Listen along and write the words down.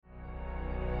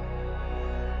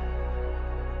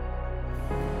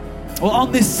Well,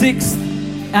 on this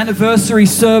 6th anniversary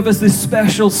service, this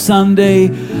special Sunday,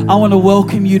 I want to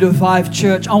welcome you to Vive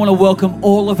Church. I want to welcome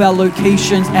all of our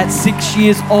locations at 6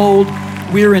 years old.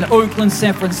 We're in Oakland,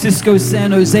 San Francisco,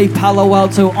 San Jose, Palo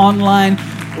Alto, online,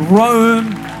 Rome.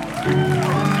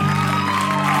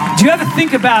 Do you ever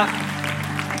think about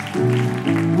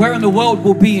where in the world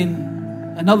we'll be in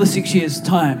another 6 years'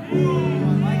 time?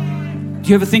 Do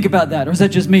you ever think about that, or is that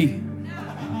just me?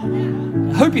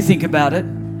 I hope you think about it.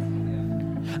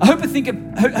 I hope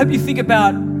you think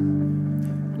about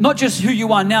not just who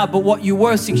you are now, but what you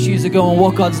were 6 years ago and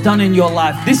what God's done in your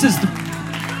life. This is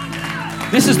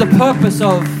the purpose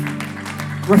of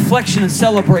reflection and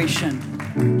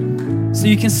celebration. So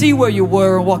you can see where you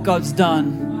were and what God's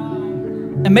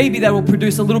done. And maybe that will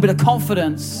produce a little bit of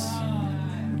confidence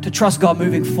to trust God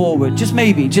moving forward. Just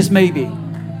maybe.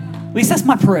 At least that's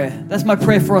my prayer. That's my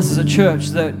prayer for us as a church,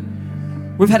 that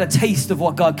we've had a taste of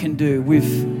what God can do.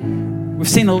 We've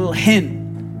seen a little hint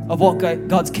of what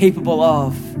God's capable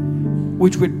of,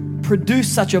 which would produce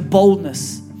such a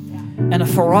boldness and a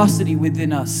ferocity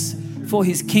within us for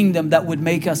His kingdom that would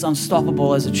make us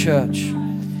unstoppable as a church.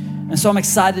 And so I'm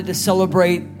excited to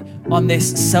celebrate on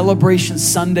this Celebration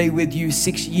Sunday with you,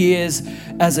 6 years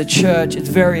as a church. It's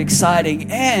very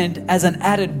exciting. And as an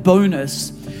added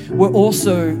bonus, we're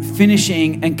also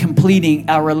finishing and completing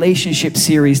our relationship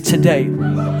series today.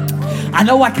 I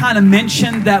know I kind of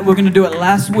mentioned that we're going to do it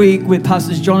last week with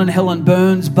Pastors John and Helen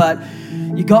Burns, but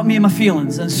you got me in my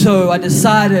feelings. And so I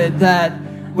decided that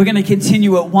we're going to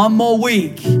continue it one more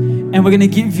week, and we're going to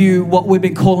give you what we've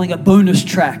been calling a bonus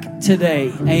track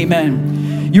today.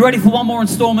 Amen. You ready for one more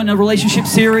installment in a relationship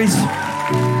series?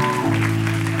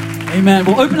 Amen.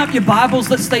 Well, open up your Bibles.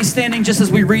 Let's stay standing just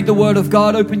as we read the Word of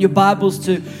God. Open your Bibles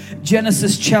to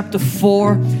Genesis chapter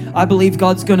 4. I believe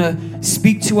God's going to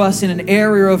speak to us in an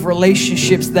area of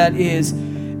relationships that is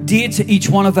dear to each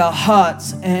one of our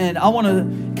hearts. And I want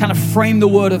to kind of frame the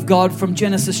Word of God from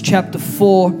Genesis chapter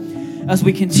 4 as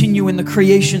we continue in the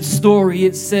creation story.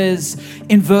 It says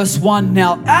in verse 1,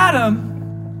 "Now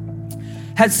Adam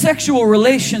had sexual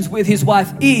relations with his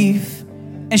wife Eve,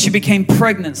 and she became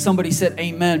pregnant." Somebody said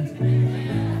amen.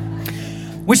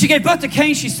 When she gave birth to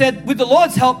Cain, she said, "With the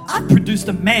Lord's help, I produced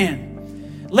a man."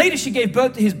 Later, she gave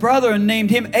birth to his brother and named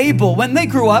him Abel. When they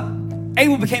grew up,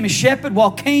 Abel became a shepherd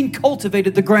while Cain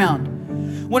cultivated the ground.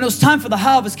 When it was time for the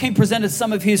harvest, Cain presented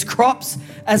some of his crops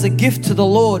as a gift to the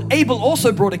Lord. Abel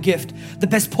also brought a gift, the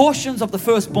best portions of the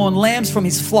firstborn lambs from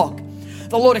his flock.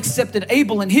 The Lord accepted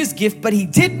Abel and his gift, but He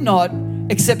did not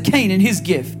accept Cain and his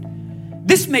gift.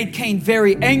 This made Cain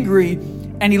very angry,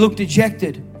 and he looked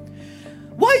dejected.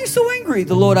 "Why are you so angry?"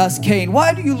 the Lord asked Cain.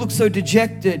 "Why do you look so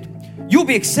dejected? You'll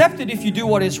be accepted if you do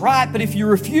what is right, but if you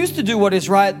refuse to do what is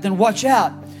right, then watch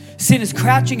out. Sin is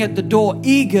crouching at the door,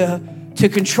 eager to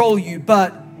control you,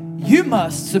 but you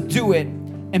must subdue it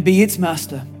and be its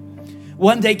master."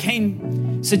 One day,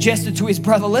 Cain suggested to his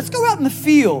brother, "Let's go out in the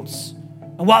fields."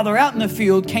 And while they're out in the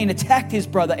field, Cain attacked his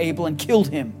brother Abel and killed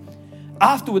him.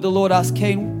 Afterward, the Lord asked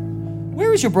Cain,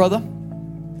 "Where is your brother?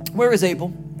 Where is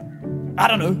Abel?" "I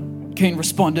don't know," Cain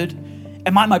responded.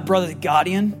 "Am I my brother's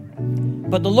guardian?"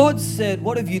 But the Lord said,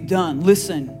 "What have you done?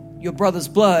 Listen, your brother's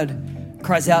blood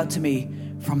cries out to me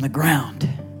from the ground."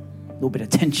 A little bit of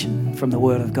tension from the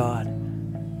Word of God.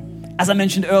 As I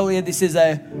mentioned earlier, this is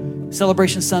a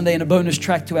Celebration Sunday and a bonus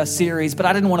track to our series, but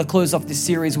I didn't want to close off this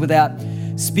series without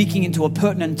speaking into a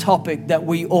pertinent topic that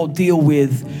we all deal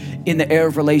with in the area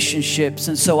of relationships.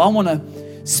 And so I want to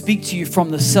speak to you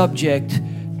from the subject,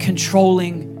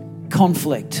 controlling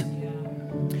conflict.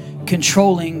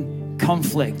 Controlling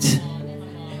conflict.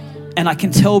 And I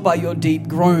can tell by your deep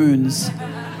groans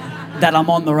that I'm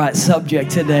on the right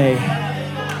subject today.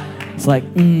 It's like,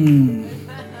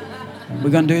 we're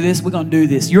going to do this? We're going to do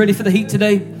this. You ready for the heat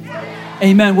today?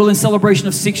 Amen. Well, in celebration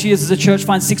of 6 years as a church,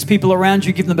 find 6 people around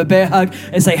you, give them a bear hug,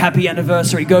 and say happy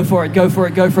anniversary. Go for it, go for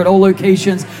it, go for it. All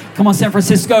locations. Come on, San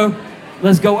Francisco.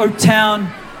 Let's go. Oaktown,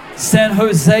 San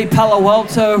Jose, Palo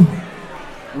Alto,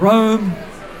 Rome.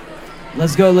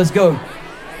 Let's go, let's go.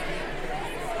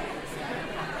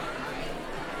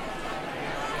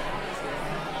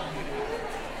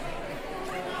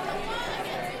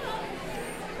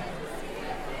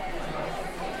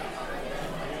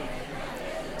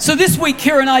 So this week,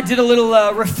 Kira and I did a little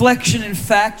reflection. In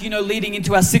fact, leading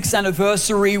into our 6th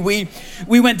anniversary, we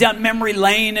went down memory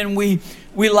lane and we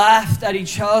laughed at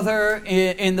each other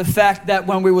in the fact that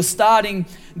when we were starting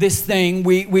this thing,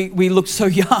 we looked so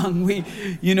young.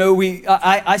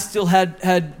 I still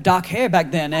had dark hair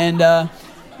back then, and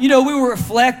we were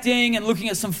reflecting and looking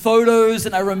at some photos,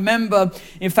 and I remember,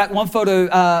 in fact, one photo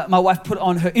my wife put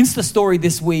on her Insta story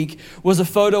this week was a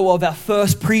photo of our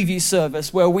first preview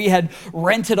service where we had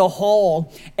rented a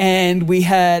hall, and we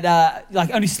had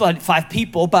only slid 5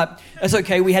 people, but it's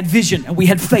okay. We had vision and we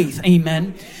had faith,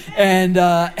 amen. And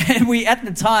we, at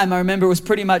the time, I remember, it was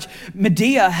pretty much,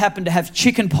 Medea happened to have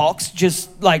chicken pox,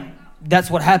 just like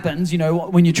that's what happens,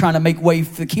 when you're trying to make way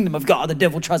for the kingdom of God. The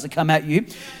devil tries to come at you.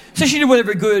 So she did what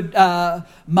every good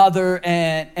mother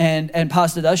and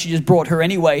pastor does. She just brought her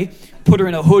anyway, put her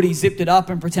in a hoodie, zipped it up,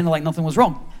 and pretended like nothing was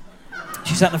wrong.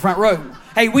 She sat in the front row.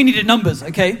 Hey, we needed numbers,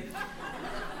 okay?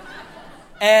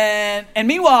 And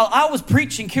meanwhile, I was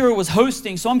preaching, Kira was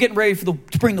hosting, so I'm getting ready to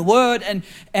bring the word and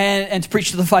to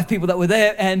preach to the 5 people that were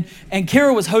there. And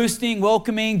Kira was hosting,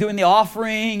 welcoming, doing the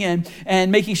offering,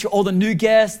 and making sure all the new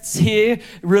guests here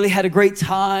really had a great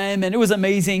time, and it was an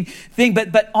amazing thing.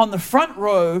 But on the front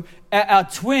row, our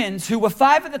twins, who were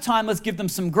 5 at the time, let's give them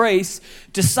some grace,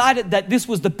 decided that this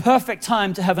was the perfect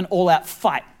time to have an all-out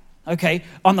fight, okay,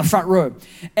 on the front row.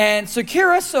 And so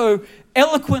Kira, so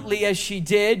eloquently as she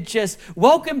did, just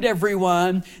welcomed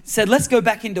everyone, said, let's go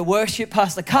back into worship.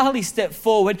 Pastor Carly stepped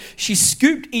forward. She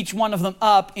scooped each one of them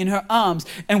up in her arms.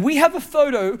 And we have a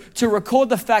photo to record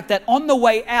the fact that on the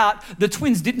way out, the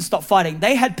twins didn't stop fighting.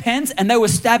 They had pens and they were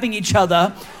stabbing each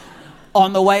other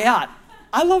on the way out.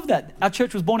 I love that. Our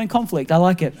church was born in conflict. I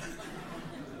like it.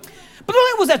 But not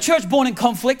only was our church born in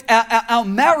conflict, our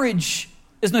marriage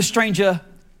is no stranger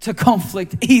to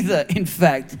conflict either, in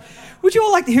fact. Would you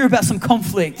all like to hear about some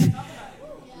conflict?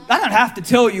 I don't have to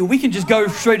tell you. We can just go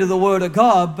straight to the Word of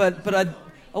God, but I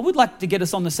would like to get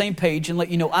us on the same page and let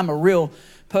you know I'm a real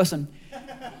person.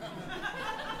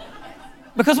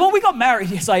 Because when we got married,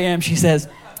 yes, I am, she says.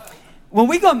 When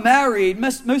we got married,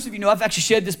 most of you know, I've actually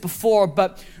shared this before,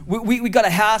 but we got a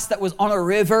house that was on a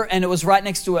river, and it was right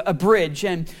next to a bridge.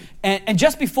 And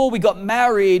just before we got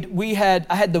married,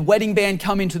 I had the wedding band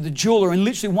come into the jeweler, and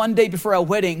literally one day before our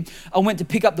wedding, I went to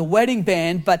pick up the wedding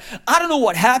band, but I don't know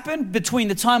what happened between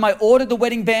the time I ordered the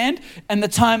wedding band and the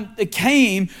time it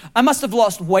came. I must have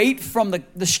lost weight from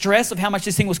the stress of how much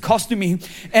this thing was costing me,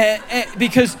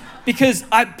 because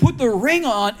I put the ring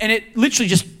on, and it literally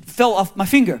just fell off my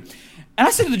finger. And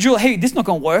I said to the jeweler, hey, this is not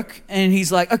going to work. And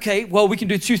he's like, okay, well, we can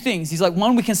do 2 things. He's like,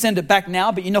 1, we can send it back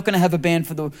now, but you're not going to have a band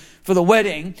for the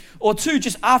wedding. Or 2,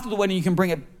 just after the wedding, you can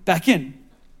bring it back in.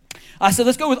 I said,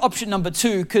 let's go with option number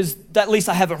 2, because at least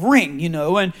I have a ring,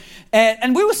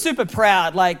 And we were super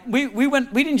proud. Like, we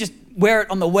didn't just wear it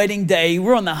on the wedding day. We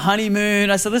were on the honeymoon.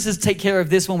 I said, let's just take care of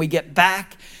this when we get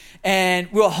back.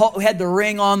 And we had the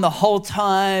ring on the whole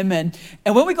time. And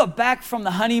when we got back from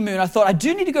the honeymoon, I thought, I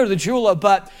do need to go to the jeweler,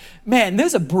 but man,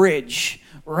 there's a bridge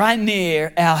right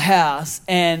near our house.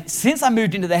 And since I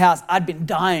moved into the house, I'd been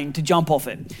dying to jump off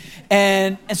it.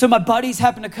 And so my buddies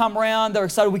happened to come around. They were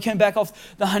excited. We came back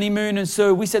off the honeymoon. And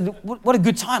so we said, what a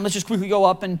good time. Let's just quickly go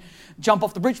up and jump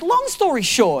off the bridge. Long story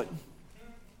short,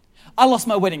 I lost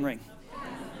my wedding ring.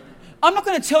 I'm not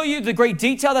going to tell you the great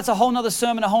detail. That's a whole nother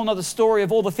sermon, a whole nother story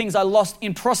of all the things I lost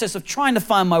in process of trying to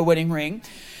find my wedding ring.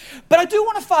 But I do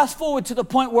want to fast forward to the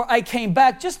point where I came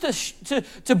back just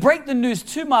to break the news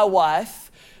to my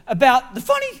wife about the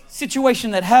funny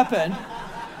situation that happened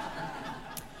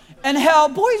and how,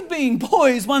 boys being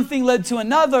boys, one thing led to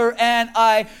another, and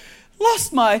I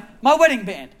lost my wedding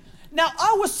band. Now,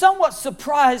 I was somewhat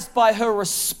surprised by her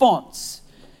response,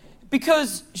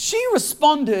 because she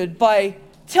responded by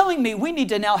telling me we need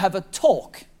to now have a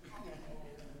talk.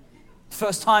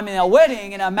 First time in our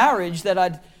wedding, in our marriage, that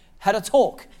I'd had a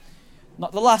talk.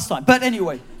 Not the last time, but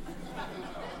anyway.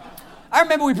 I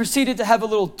remember we proceeded to have a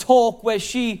little talk where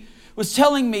she was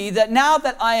telling me that now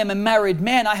that I am a married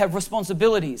man, I have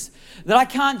responsibilities. That I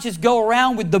can't just go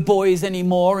around with the boys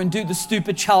anymore and do the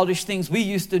stupid childish things we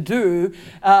used to do.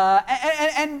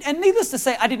 And needless to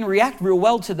say, I didn't react real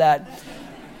well to that.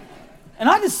 And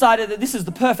I decided that this is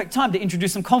the perfect time to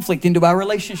introduce some conflict into our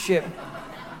relationship.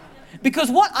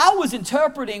 Because what I was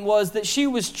interpreting was that she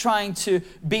was trying to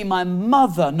be my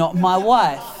mother, not my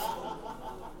wife.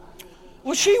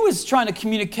 What she was trying to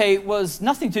communicate was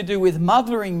nothing to do with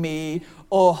mothering me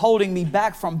or holding me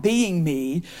back from being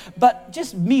me, but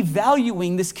just me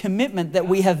valuing this commitment that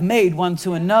we have made one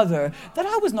to another that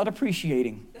I was not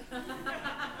appreciating.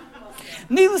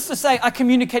 Needless to say, I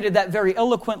communicated that very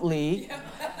eloquently.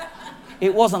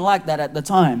 It wasn't like that at the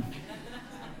time.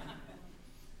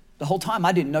 The whole time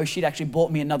I didn't know she'd actually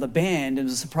bought me another band and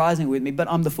was surprising with me, but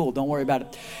I'm the fool, don't worry about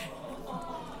it.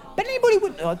 But anybody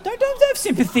would, don't have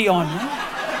sympathy on me.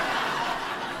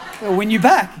 We'll win you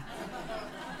back.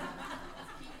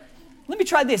 Let me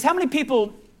try this. How many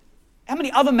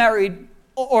other married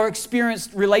or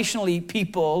experienced relationally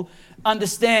people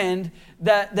understand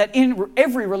that in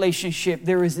every relationship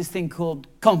there is this thing called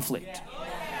conflict.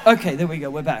 Okay, there we go,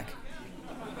 we're back.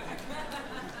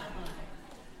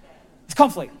 It's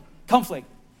conflict.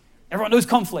 Everyone knows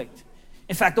conflict.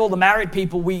 In fact, all the married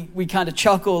people, we kind of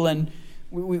chuckle and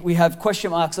we have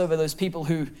question marks over those people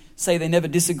who say they never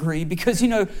disagree, because,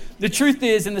 the truth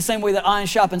is, in the same way that iron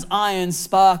sharpens iron,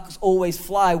 sparks always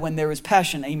fly when there is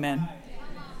passion. Amen.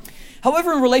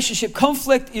 However, in relationship,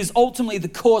 conflict is ultimately the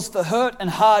cause for hurt and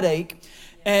heartache,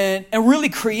 and really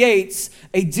creates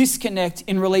a disconnect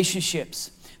in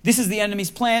relationships. This is the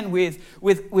enemy's plan with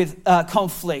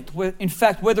conflict. In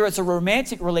fact, whether it's a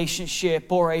romantic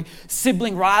relationship or a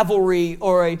sibling rivalry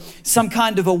or some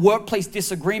kind of a workplace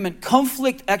disagreement,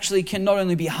 conflict actually can not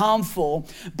only be harmful,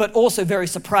 but also very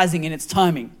surprising in its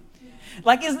timing.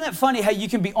 Like, isn't it funny how you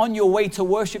can be on your way to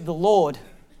worship the Lord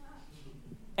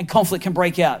and conflict can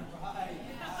break out?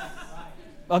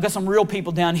 I've got some real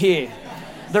people down here.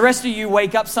 The rest of you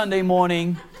wake up Sunday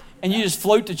morning and you just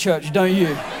float to church, don't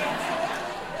you?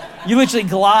 You literally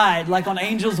glide like on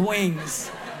angels' wings,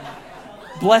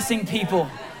 blessing people,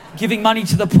 giving money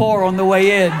to the poor on the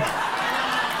way in.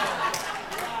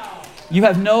 You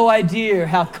have no idea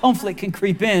how conflict can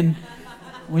creep in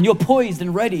when you're poised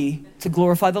and ready to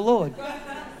glorify the Lord.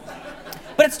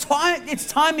 But its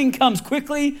timing comes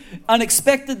quickly,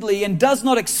 unexpectedly, and does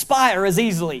not expire as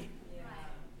easily.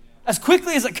 As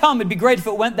quickly as it comes, it'd be great if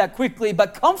it went that quickly,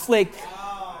 but conflict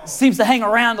seems to hang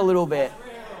around a little bit.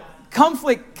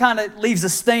 Conflict kind of leaves a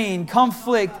stain.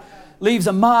 Conflict leaves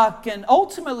a mark. And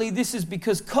ultimately, this is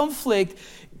because conflict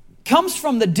comes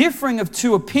from the differing of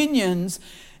two opinions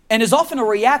and is often a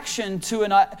reaction to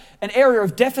an area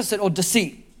of deficit or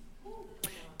deceit.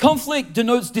 Conflict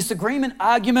denotes disagreement,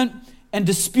 argument, and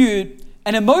dispute.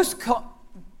 And in most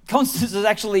instances,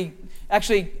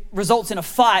 actually results in a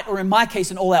fight, or in my case,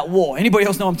 an all-out war. Anybody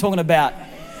else know what I'm talking about?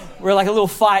 Where like a little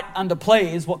fight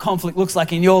underplay is what conflict looks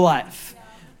like in your life.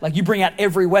 Like you bring out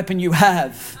every weapon you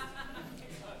have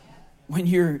when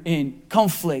you're in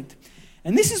conflict.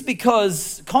 And this is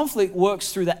because conflict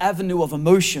works through the avenue of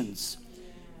emotions.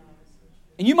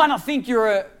 And you might not think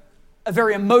you're a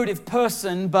very emotive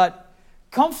person, but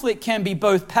conflict can be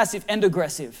both passive and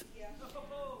aggressive.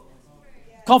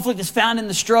 Conflict is found in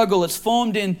the struggle. It's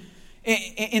formed in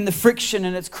the friction,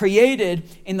 and it's created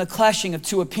in the clashing of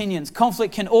two opinions.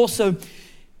 Conflict can also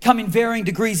come in varying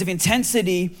degrees of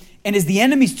intensity and is the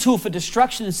enemy's tool for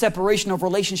destruction and separation of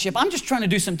relationship. I'm just trying to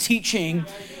do some teaching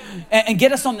and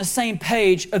get us on the same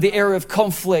page of the area of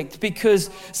conflict, because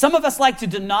some of us like to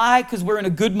deny, because we're in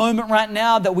a good moment right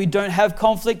now, that we don't have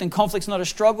conflict and conflict's not a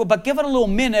struggle. But give it a little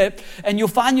minute and you'll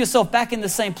find yourself back in the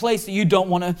same place that you don't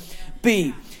want to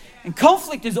be. And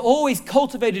conflict is always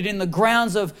cultivated in the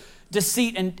grounds of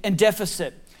deceit and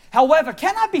deficit. However,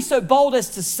 can I be so bold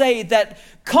as to say that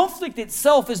conflict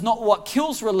itself is not what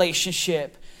kills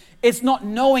relationship? It's not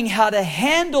knowing how to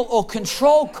handle or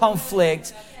control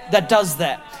conflict that does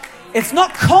that. It's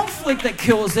not conflict that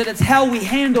kills it, it's how we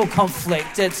handle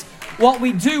conflict. It's what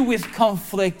we do with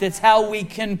conflict. It's how we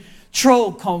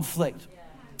control conflict.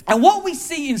 And what we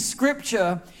see in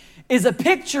Scripture is a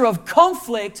picture of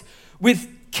conflict with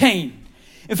Cain.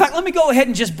 In fact, let me go ahead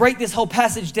and just break this whole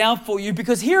passage down for you,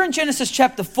 because here in Genesis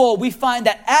chapter 4, we find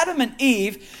that Adam and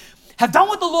Eve have done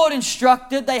what the Lord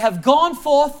instructed. They have gone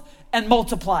forth and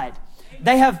multiplied.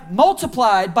 They have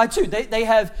multiplied by two.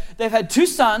 They've had two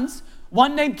sons,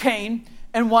 one named Cain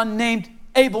and one named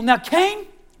Abel. Now, Cain,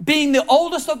 being the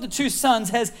oldest of the two sons,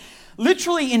 has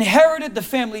literally inherited the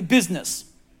family business.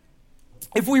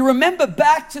 If we remember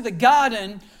back to the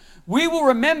garden, we will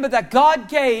remember that God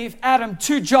gave Adam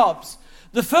two jobs.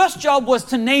 The first job was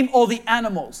to name all the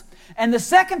animals. And the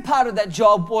second part of that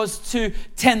job was to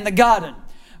tend the garden.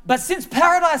 But since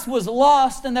paradise was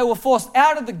lost and they were forced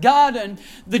out of the garden,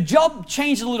 the job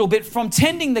changed a little bit from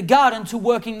tending the garden to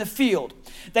working the field.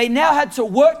 They now had to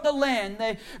work the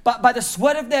land. By the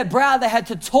sweat of their brow, they had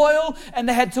to toil and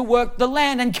they had to work the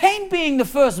land. And Cain, being the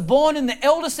firstborn and the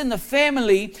eldest in the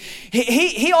family,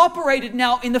 he operated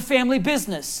now in the family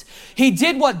business. He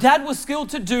did what dad was skilled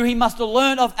to do. He must have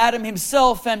learned of Adam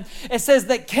himself. And it says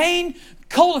that Cain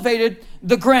cultivated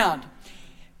the ground.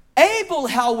 Abel,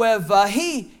 however,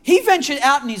 he ventured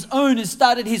out on his own and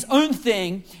started his own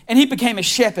thing, and he became a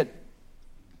shepherd.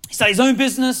 He started his own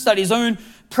business, started his own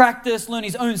practice, learned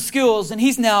his own skills, and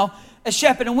he's now a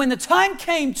shepherd. And when the time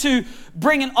came to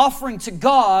bring an offering to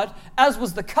God, as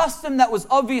was the custom that was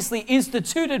obviously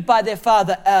instituted by their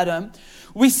father Adam,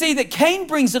 we see that Cain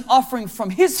brings an offering from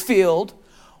his field,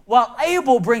 while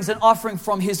Abel brings an offering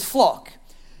from his flock.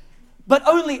 But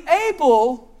only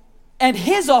Abel and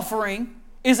his offering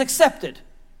is accepted,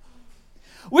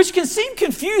 which can seem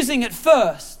confusing at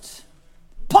first,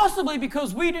 possibly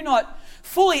because we do not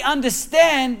fully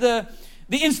understand the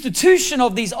institution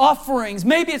of these offerings.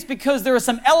 Maybe it's because there are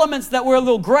some elements that we're a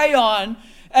little gray on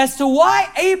as to why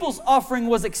Abel's offering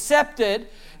was accepted.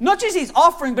 Not just his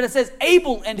offering, but it says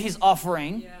Abel and his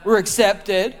offering were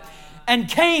accepted, and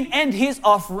Cain and his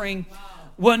offering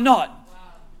were not.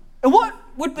 And what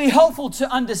would be helpful to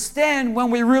understand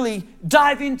when we really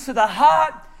dive into the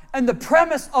heart and the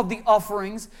premise of the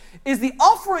offerings is the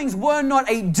offerings were not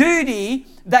a duty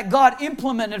that God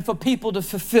implemented for people to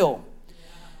fulfill.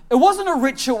 It wasn't a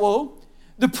ritual.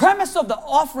 The premise of the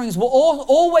offerings were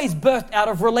always birthed out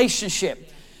of relationship.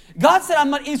 God said, I'm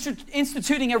not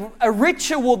instituting a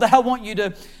ritual that I want you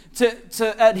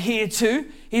to adhere to.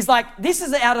 He's like, this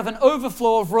is out of an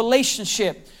overflow of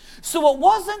relationship. So it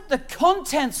wasn't the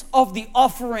contents of the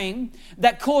offering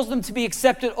that caused them to be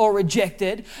accepted or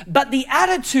rejected, but the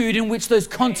attitude in which those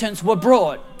contents were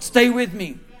brought. Stay with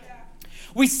me.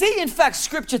 We see, in fact,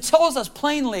 Scripture tells us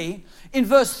plainly in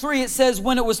verse 3, it says,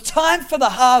 when it was time for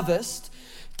the harvest,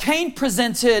 Cain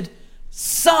presented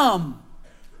some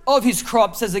of his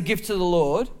crops as a gift to the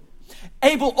Lord.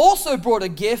 Abel also brought a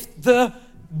gift, the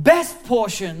best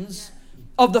portions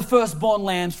of the firstborn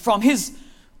lambs from his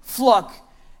flock.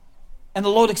 And the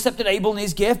Lord accepted Abel and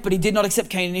his gift, but he did not accept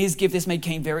Cain and his gift. This made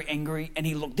Cain very angry and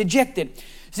he looked dejected.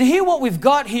 So here what we've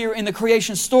got here in the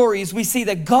creation story is we see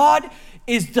that God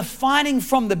is defining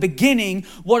from the beginning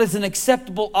what is an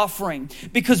acceptable offering.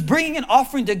 Because bringing an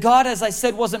offering to God, as I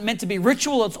said, wasn't meant to be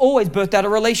ritual. It's always birthed out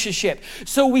of relationship.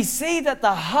 So we see that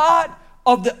the heart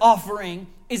of the offering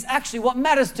is actually what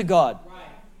matters to God.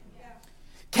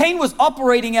 Cain was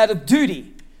operating out of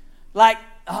duty. Like,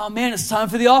 oh man, it's time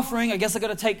for the offering. I guess I got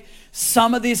to take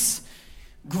some of this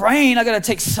grain. I got to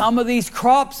take some of these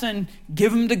crops and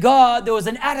give them to God. There was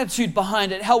an attitude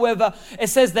behind it. However, it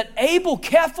says that Abel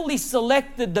carefully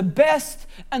selected the best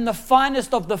and the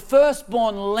finest of the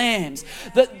firstborn lambs,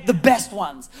 the best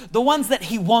ones, the ones that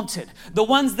he wanted, the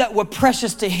ones that were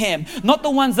precious to him, not the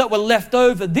ones that were left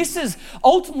over. This is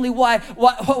ultimately why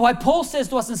Paul says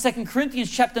to us in 2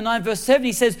 Corinthians chapter 9, verse 7,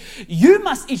 he says, you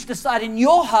must each decide in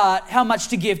your heart how much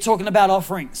to give, talking about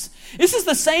offerings. This is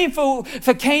the same for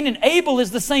Cain and Abel,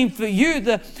 is the same for you.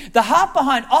 The heart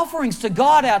behind offerings to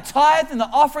God, our tithe and the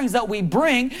offerings that we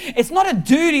bring, it's not a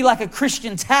duty like a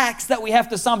Christian tax that we have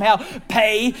to somehow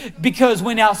pay because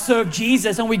we now serve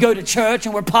Jesus and we go to church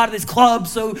and we're part of this club,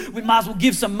 so we might as well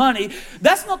give some money.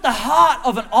 That's not the heart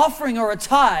of an offering or a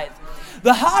tithe.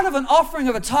 The heart of an offering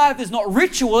of a tithe is not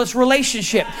ritual, it's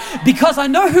relationship. Because I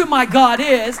know who my God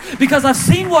is, because I've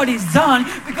seen what he's done,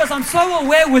 because I'm so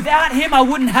aware without him I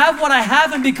wouldn't have what I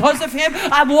have, and because of him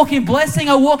I walk in blessing,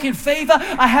 I walk in favor,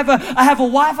 I have a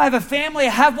wife, I have a family,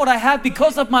 I have what I have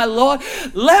because of my Lord.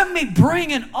 Let me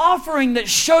bring an offering that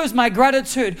shows my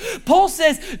gratitude. Paul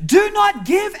says, do not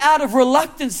give out of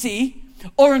reluctancy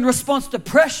or in response to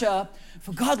pressure,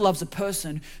 for God loves a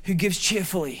person who gives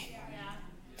cheerfully.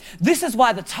 This is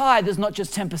why the tithe is not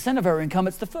just 10% of our income,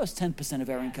 it's the first 10% of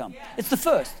our income. It's the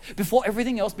first. Before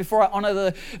everything else, before I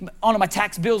honor my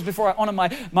tax bills, before I honor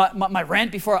my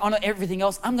rent, before I honor everything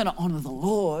else, I'm going to honor the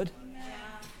Lord.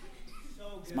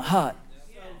 It's my heart.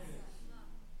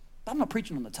 But I'm not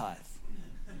preaching on the tithe.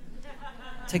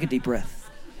 Take a deep breath.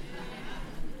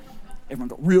 Everyone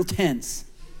got real tense.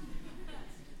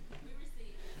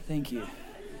 Thank you.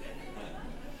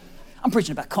 I'm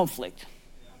preaching about conflict.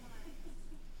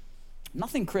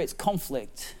 Nothing creates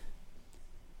conflict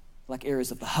like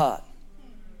areas of the heart.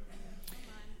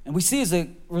 And we see as a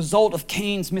result of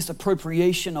Cain's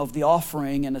misappropriation of the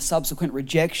offering and a subsequent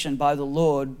rejection by the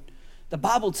Lord, the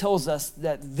Bible tells us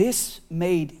that this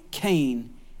made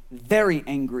Cain very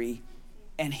angry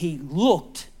and he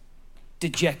looked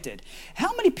dejected.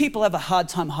 How many people have a hard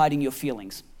time hiding your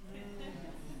feelings?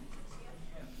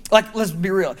 Like, let's be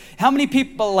real. How many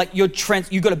people, like, you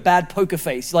got a bad poker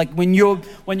face? Like, when you're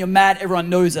mad, everyone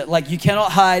knows it. Like, you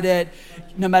cannot hide it.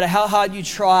 No matter how hard you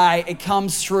try, it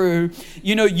comes through.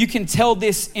 You know, you can tell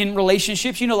this in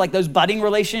relationships. You know, like those budding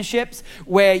relationships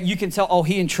where you can tell, oh,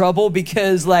 he in trouble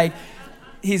because, like,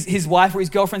 his wife or his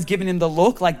girlfriend's giving him the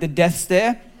look, like the death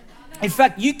stare. In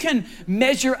fact, you can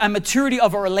measure a maturity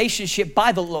of a relationship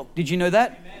by the look. Did you know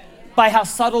that? By how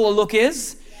subtle a look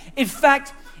is. In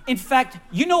fact,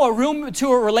 you know a real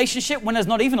mature relationship when there's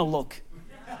not even a look.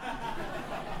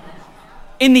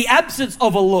 In the absence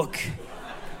of a look.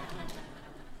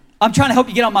 I'm trying to help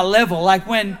you get on my level. Like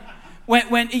when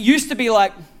it used to be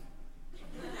like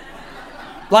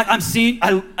I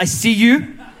see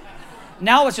you.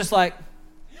 Now it's just like,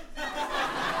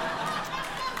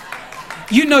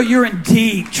 you know you're in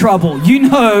deep trouble. You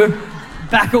know,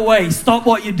 back away, stop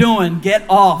what you're doing, get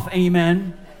off,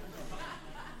 amen.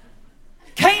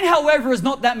 Cain, however, is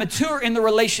not that mature in the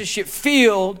relationship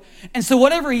field, and so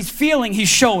whatever he's feeling, he's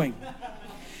showing.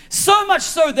 So much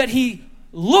so that he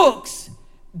looks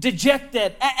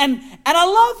dejected. And I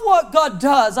love what God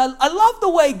does. I love the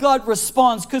way God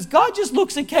responds, because God just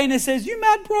looks at Cain and says, "You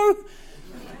mad, bro?"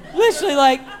 Literally,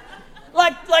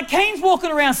 like Cain's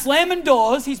walking around slamming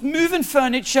doors, he's moving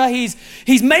furniture, he's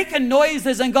making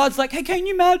noises, and God's like, "Hey, Cain,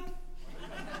 you mad?"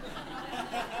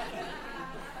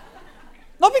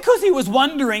 Not because he was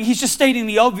wondering, he's just stating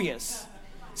the obvious.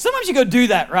 Sometimes you got to do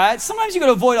that, right? Sometimes you got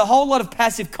to avoid a whole lot of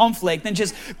passive conflict and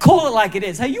just call it like it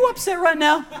is. Hey, you upset right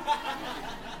now?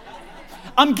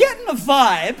 I'm getting a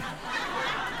vibe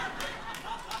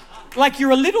like you're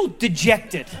a little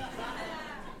dejected.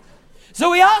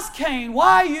 So we asked Cain,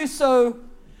 "Why are you so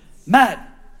mad?"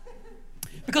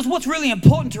 Because what's really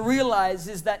important to realize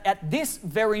is that at this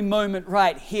very moment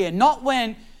right here, not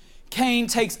when Cain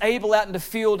takes Abel out in the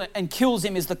field and kills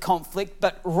him is the conflict,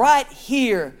 but right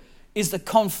here is the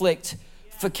conflict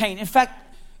for Cain. In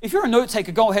fact, if you're a note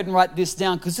taker, go ahead and write this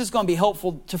down, because this is going to be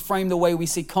helpful to frame the way we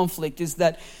see conflict, is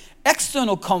that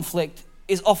external conflict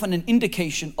is often an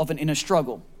indication of an inner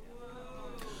struggle.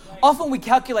 Often we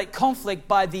calculate conflict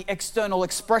by the external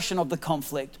expression of the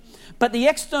conflict, but the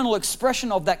external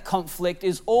expression of that conflict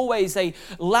is always a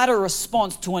latter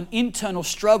response to an internal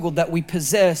struggle that we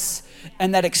possess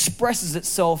and that expresses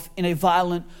itself in a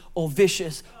violent or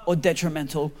vicious or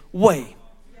detrimental way.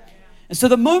 And so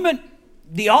the moment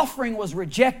the offering was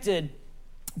rejected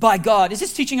by God, is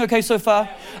this teaching okay so far?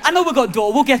 I know we've got a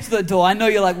door. We'll get to the door. I know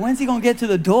you're like, when's he going to get to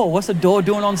the door? What's the door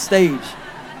doing on stage?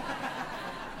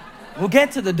 We'll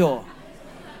get to the door.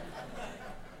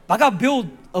 But I got to build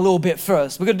a little bit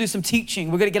first. We're going to do some teaching.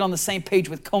 We're going to get on the same page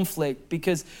with conflict,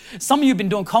 because some of you have been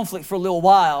doing conflict for a little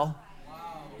while.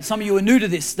 Some of you are new to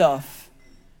this stuff.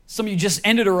 Some of you just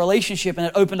ended a relationship and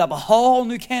it opened up a whole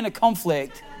new can of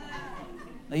conflict.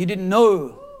 Now, you didn't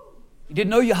know. You didn't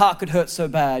know your heart could hurt so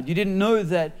bad. You didn't know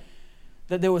that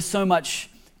there was so much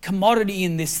commodity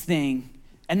in this thing.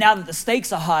 And now that the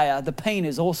stakes are higher, the pain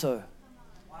is also.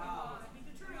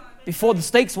 Before the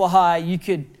stakes were high, you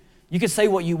could say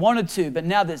what you wanted to, but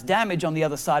now there's damage on the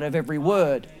other side of every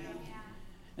word.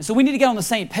 And so we need to get on the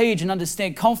same page and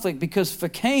understand conflict, because for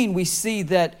Cain, we see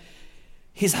that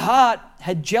his heart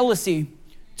had jealousy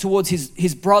towards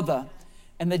his brother,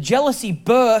 and the jealousy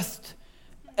birthed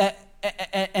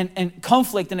and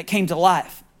conflict, and it came to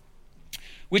life,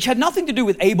 which had nothing to do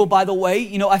with Abel, by the way.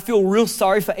 You know, I feel real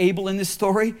sorry for Abel in this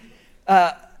story.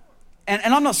 And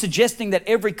I'm not suggesting that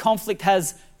every conflict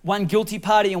has one guilty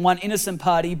party and one innocent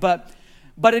party, but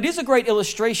it is a great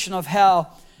illustration of how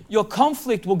your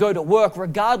conflict will go to work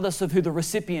regardless of who the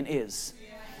recipient is.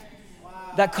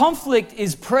 That conflict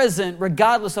is present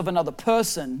regardless of another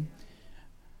person.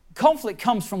 Conflict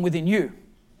comes from within you.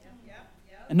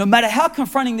 And no matter how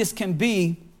confronting this can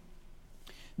be,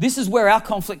 this is where our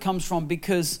conflict comes from,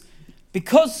 because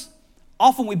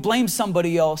often we blame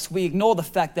somebody else, we ignore the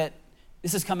fact that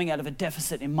this is coming out of a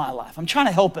deficit in my life. I'm trying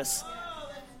to help us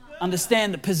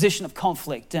understand the position of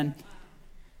conflict. And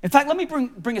in fact, let me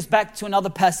bring us back to another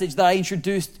passage that I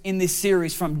introduced in this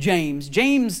series from James.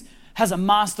 James has a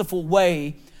masterful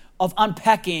way of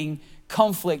unpacking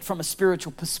conflict from a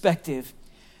spiritual perspective.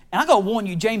 And I got to warn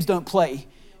you, James don't play.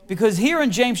 Because here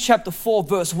in James chapter 4,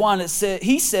 verse 1,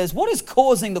 he says, "What is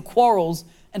causing the quarrels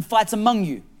and fights among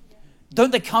you?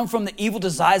 Don't they come from the evil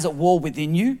desires at war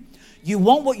within you? You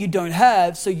want what you don't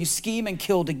have, so you scheme and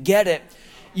kill to get it.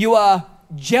 You are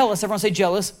jealous," everyone say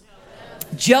jealous.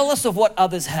 Jealous of what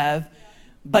others have,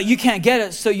 but you can't get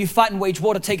it, so you fight and wage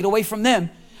war to take it away from them.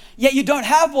 Yet you don't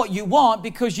have what you want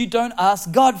because you don't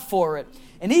ask God for it.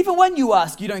 And even when you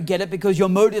ask, you don't get it because your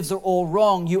motives are all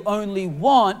wrong. You only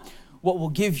want what will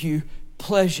give you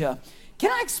pleasure.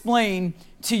 Can I explain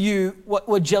to you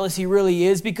what jealousy really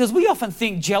is? Because we often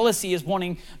think jealousy is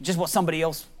wanting just what somebody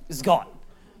else has got.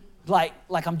 Like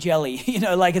I'm jelly,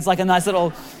 like it's like a nice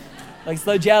little, like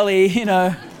slow jelly,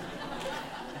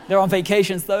 They're on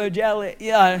vacation, slow jelly.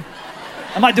 Yeah.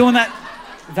 Am I doing that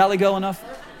Valley Girl enough?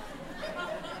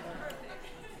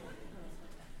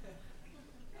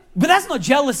 But that's not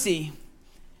jealousy.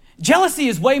 Jealousy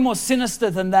is way more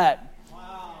sinister than that.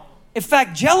 In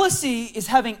fact, jealousy is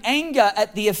having anger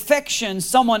at the affection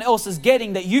someone else is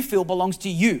getting that you feel belongs to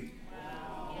you.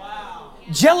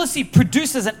 Jealousy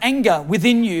produces an anger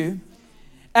within you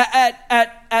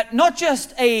at not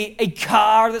just a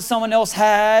car that someone else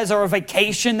has, or a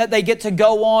vacation that they get to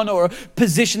go on, or a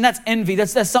position. That's envy.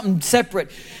 That's something separate.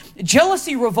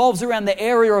 Jealousy revolves around the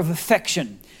area of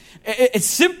affection. It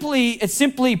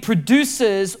simply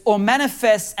produces or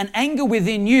manifests an anger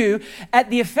within you at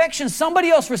the affection somebody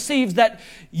else receives that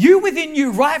you within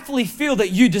you rightfully feel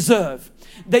that you deserve.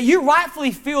 That you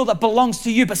rightfully feel that belongs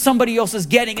to you, but somebody else is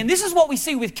getting. And this is what we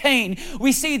see with Cain.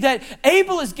 We see that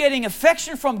Abel is getting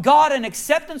affection from God and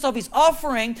acceptance of his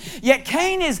offering, yet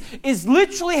Cain is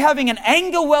literally having an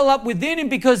anger well up within him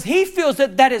because he feels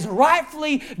that is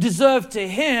rightfully deserved to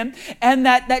him, and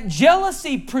that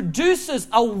jealousy produces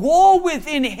a war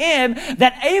within him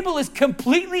that Abel is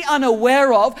completely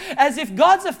unaware of, as if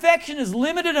God's affection is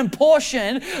limited in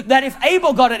portion, that if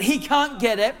Abel got it, he can't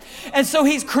get it. And so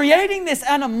he's creating this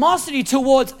animosity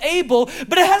towards Abel,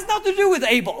 but it has nothing to do with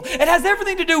Abel. It has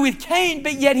everything to do with Cain,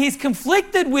 but yet he's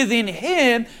conflicted within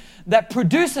him that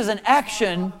produces an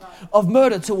action of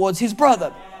murder towards his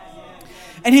brother.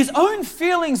 And his own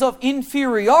feelings of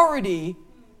inferiority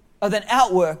are then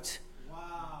outworked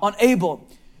on Abel.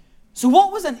 So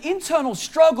what was an internal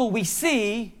struggle we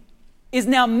see is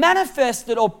now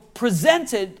manifested or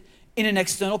presented in an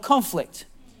external conflict.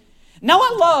 Now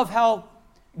I love how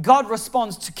God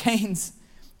responds to Cain's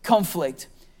conflict.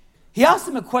 He asked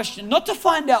him a question, not to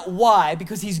find out why,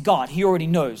 because he's God. He already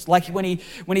knows. Like when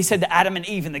he said to Adam and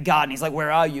Eve in the garden, he's like, "Where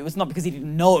are you?" It's not because he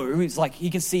didn't know. It's like he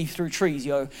can see through trees,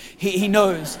 yo. He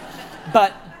knows.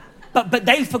 But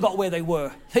they forgot where they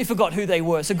were. They forgot who they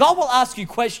were. So God will ask you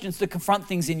questions to confront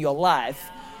things in your life,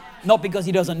 not because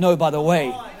he doesn't know, by the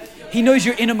way. He knows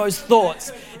your innermost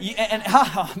thoughts. And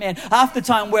oh man, half the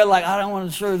time we're like, "I don't want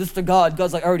to show this to God."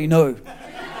 God's like, "I already know.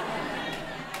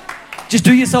 Just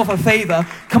do yourself a favor.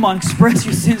 Come on, express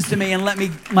your sins to me and let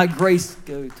my grace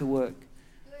go to work."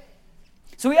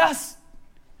 So he asks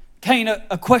Cain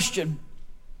a question.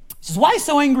 He says, "Why are you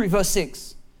so angry?" Verse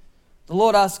 6. The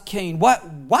Lord asked Cain,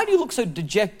 why do you look so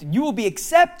dejected? You will be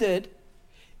accepted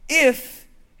if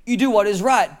you do what is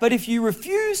right. But if you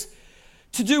refuse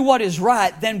to do what is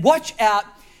right, then watch out.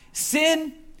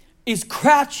 Sin is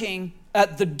crouching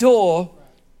at the door,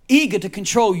 eager to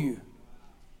control you.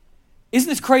 Isn't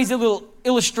this crazy little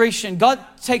illustration? God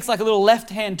takes like a little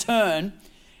left-hand turn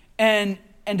and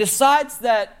decides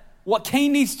that what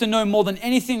Cain needs to know more than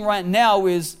anything right now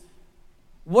is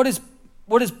what is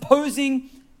posing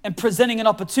and presenting an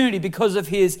opportunity because of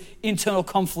his internal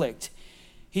conflict.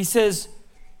 He says,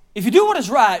 if you do what is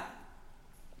right,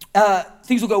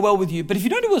 things will go well with you. But if you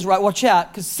don't do what is right, watch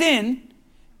out, because sin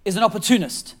is an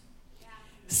opportunist.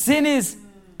 Sin is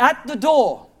at the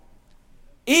door,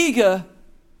 eager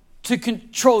to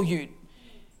control you.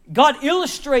 God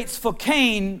illustrates for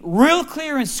Cain real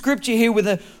clear in scripture here with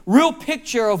a real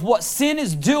picture of what sin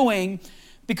is doing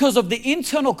because of the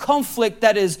internal conflict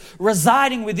that is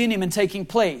residing within him and taking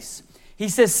place. He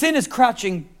says sin is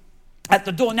crouching at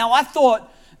the door. Now I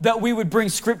thought that we would bring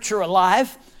scripture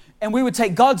alive and we would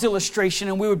take God's illustration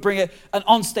and we would bring an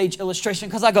onstage illustration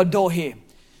because I got a door here.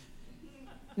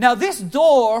 Now this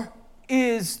door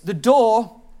is the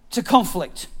door to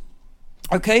conflict.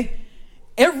 Okay?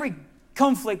 Every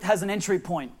conflict has an entry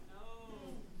point.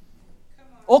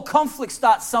 All conflict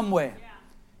starts somewhere.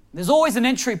 There's always an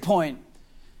entry point.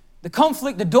 The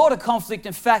door to conflict,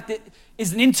 in fact, it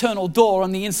is an internal door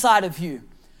on the inside of you.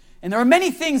 And there are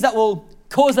many things that will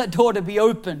cause that door to be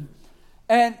open.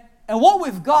 And what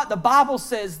we've got, the Bible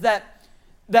says that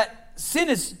sin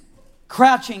is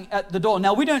crouching at the door.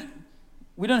 Now, we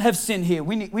don't have sin here.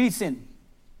 We need sin.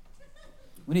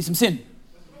 We need some sin.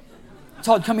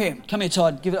 Todd, come here. Come here,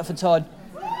 Todd. Give it up for Todd.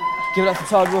 Give it up for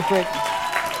Todd real quick.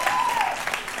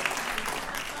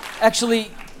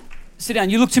 Actually, sit down.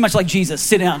 You look too much like Jesus.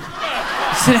 Sit down.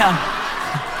 Sit down.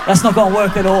 That's not going to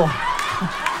work at all.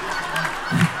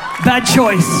 Bad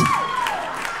choice.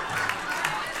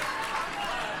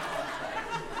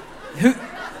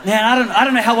 Man, I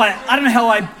don't know how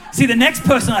I see the next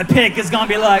person I pick is going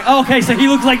to be like, oh, okay, so he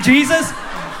looks like Jesus.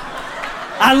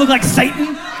 I look like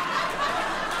Satan.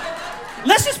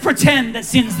 Let's just pretend that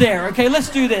sin's there, okay? Let's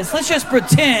do this. Let's just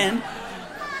pretend,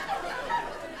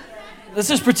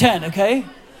 okay?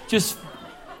 Just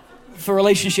for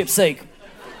relationship's sake.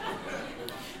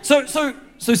 So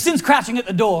sin's crouching at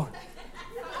the door.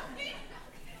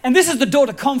 And this is the door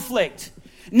to conflict.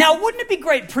 Now, wouldn't it be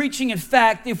great preaching, in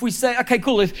fact, if we say, okay,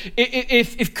 cool,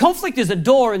 if conflict is a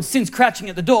door and sin's crouching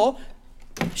at the door,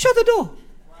 shut the door.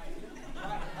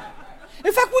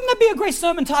 In fact, wouldn't that be a great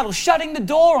sermon title? Shutting the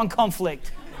door on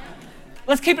conflict.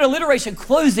 Let's keep it alliteration,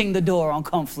 closing the door on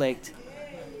conflict.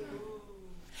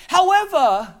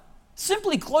 However,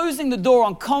 simply closing the door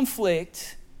on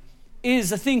conflict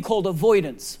is a thing called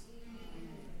avoidance.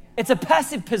 It's a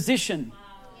passive position.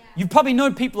 You've probably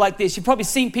known people like this. You've probably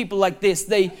seen people like this.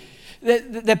 They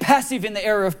they're passive in the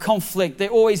area of conflict. They're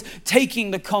always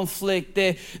taking the conflict.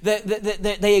 They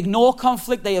ignore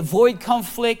conflict. They avoid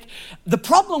conflict. The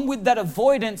problem with that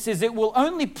avoidance is it will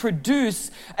only produce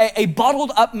a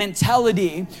bottled up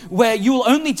mentality where you'll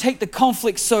only take the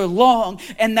conflict so long,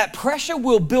 and that pressure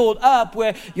will build up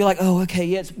where you're like, oh, okay,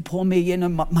 yeah, it's poor me, you know,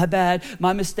 my bad,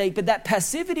 my mistake. But that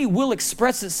passivity will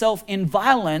express itself in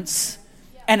violence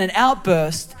and an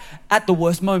outburst at the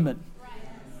worst moment.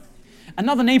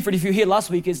 Another name for it, if you were here last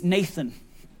week, is Nathan.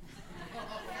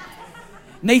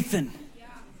 Nathan.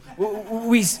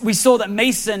 We saw that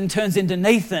Mason turns into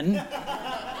Nathan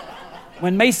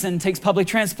when Mason takes public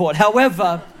transport.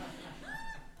 However,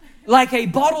 like a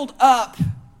bottled up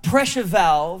pressure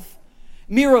valve,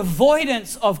 mere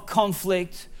avoidance of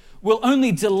conflict will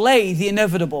only delay the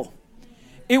inevitable.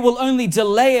 It will only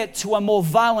delay it to a more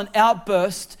violent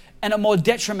outburst and a more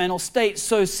detrimental state.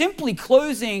 So simply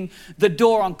closing the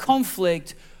door on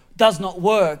conflict does not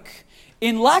work.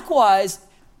 In likewise,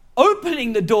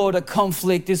 opening the door to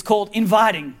conflict is called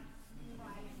inviting.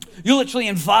 You're literally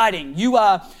inviting. You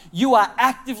are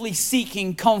actively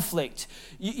seeking conflict.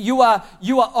 You are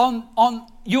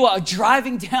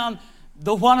driving down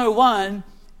the 101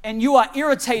 and you are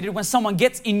irritated when someone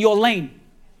gets in your lane.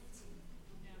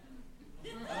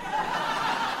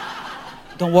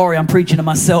 Don't worry, I'm preaching to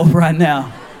myself right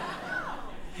now.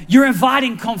 You're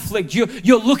inviting conflict.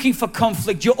 You're looking for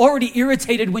conflict. You're already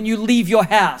irritated when you leave your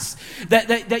house.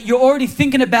 That you're already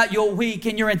thinking about your week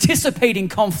and you're anticipating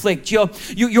conflict. You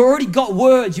already got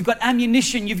words. You've got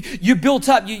ammunition. You built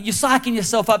up. You're psyching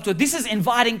yourself up to it. This is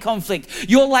inviting conflict.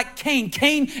 You're like Cain.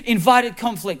 Cain invited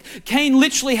conflict. Cain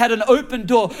literally had an open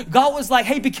door. God was like,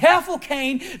 hey, be careful,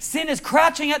 Cain. Sin is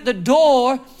crouching at the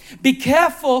door. Be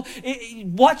careful.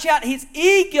 Watch out. He's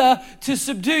eager to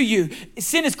subdue you.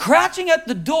 Sin is crouching at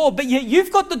the door, but yet you've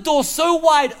got the door so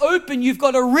wide open. You've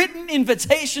got a written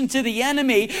invitation to the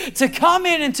enemy to come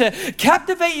in and to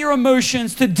captivate your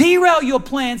emotions, to derail your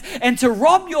plans, and to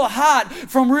rob your heart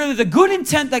from really the good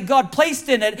intent that God placed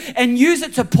in it and use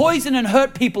it to poison and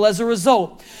hurt people as a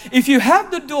result. If you have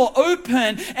the door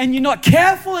open and you're not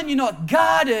careful and you're not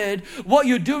guarded, what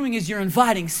you're doing is you're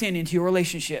inviting sin into your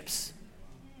relationships.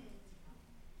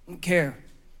 Don't care.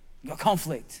 You got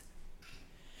conflict.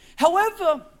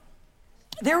 However,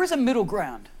 there is a middle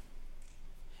ground.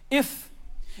 If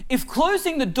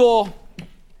closing the door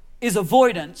is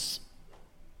avoidance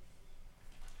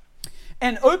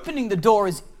and opening the door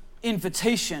is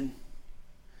invitation,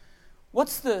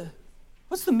 what's the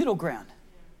middle ground?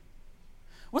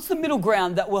 What's the middle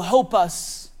ground that will help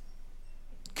us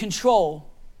control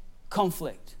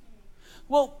conflict?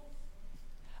 Well,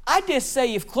 I dare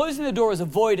say if closing the door is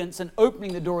avoidance and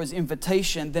opening the door is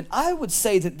invitation, then I would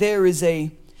say that there is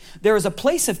a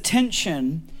place of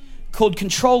tension called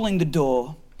controlling the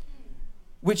door,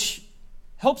 which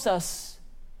helps us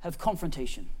have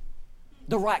confrontation,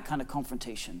 the right kind of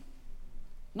confrontation.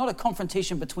 Not a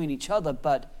confrontation between each other,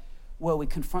 but where we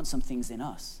confront some things in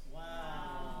us. Wow.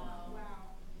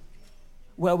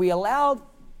 Where we allow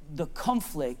the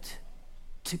conflict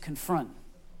to confront.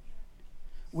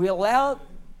 We allow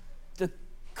the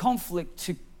conflict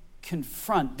to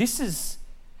confront. This is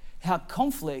how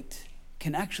conflict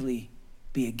can actually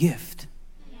be a gift.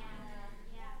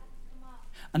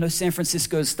 I know San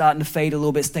Francisco is starting to fade a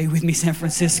little bit. Stay with me, San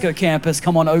Francisco campus.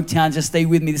 Come on, Oaktown, just stay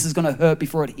with me. This is going to hurt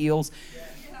before it heals.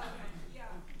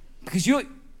 Because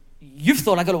you've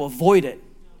thought I got to avoid it.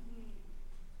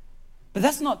 But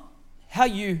that's not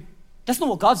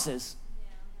what God says.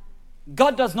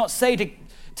 God does not say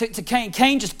to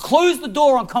Cain, just close the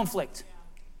door on conflict.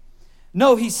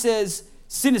 No, he says,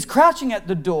 sin is crouching at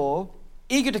the door,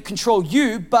 eager to control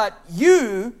you, but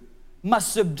you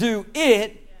must subdue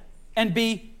it and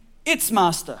be its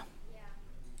master.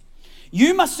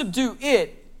 You must subdue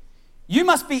it. You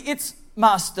must be its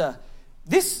master.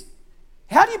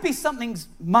 How do you be something's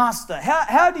master?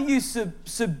 How do you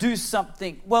subdue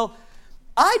something? Well,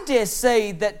 I dare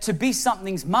say that to be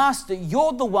something's master,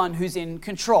 you're the one who's in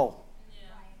control.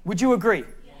 Would you agree?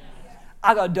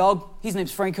 I got a dog. His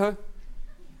name's Franco.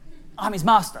 I'm his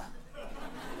master.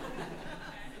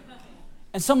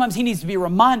 And sometimes he needs to be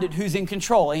reminded who's in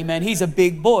control. Amen. He's a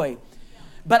big boy.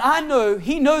 But I know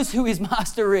he knows who his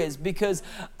master is because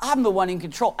I'm the one in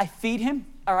control. I feed him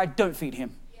or I don't feed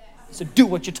him. So do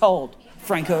what you're told,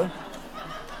 Franco.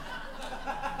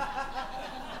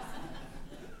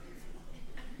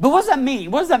 But what does that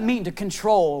mean? What does that mean to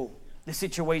control the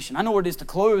situation? I know what it is to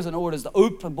close, I know what it is to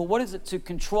open, but what is it to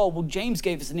control? Well, James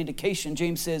gave us an indication.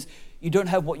 James says, you don't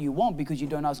have what you want because you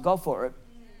don't ask God for it.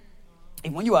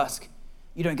 And when you ask,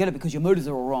 you don't get it because your motives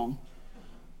are all wrong.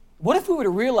 What if we were to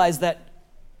realize that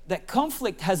that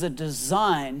conflict has a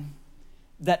design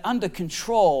that under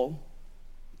control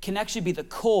can actually be the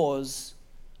cause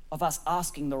of us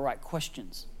asking the right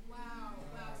questions.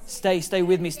 Stay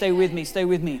with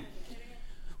me.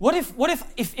 What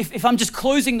if I'm just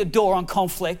closing the door on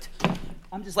conflict?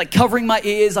 I'm just like covering my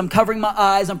ears, I'm covering my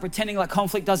eyes, I'm pretending like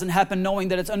conflict doesn't happen, knowing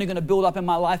that it's only going to build up in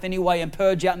my life anyway and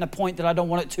purge out in a point that I don't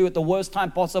want it to at the worst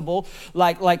time possible.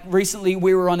 Like recently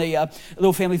we were on a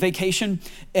little family vacation,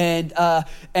 and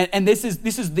this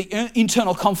is the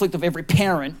internal conflict of every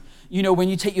parent. You know, when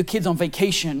you take your kids on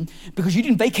vacation, because you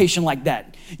didn't vacation like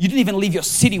that. You didn't even leave your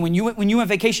city. When you went on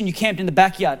vacation, you camped in the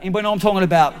backyard. Anybody know what I'm talking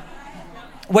about?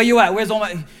 Where you at? Where's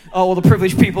all the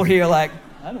privileged people here? Like,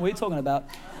 I don't know what you're talking about.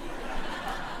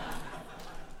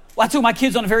 Well, I took my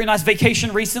kids on a very nice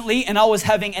vacation recently, and I was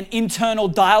having an internal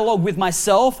dialogue with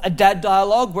myself, a dad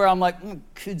dialogue, where I'm like,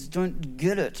 kids don't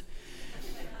get it.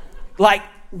 Like,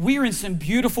 we're in some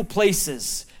beautiful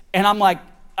places, and I'm like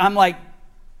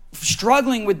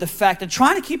struggling with the fact and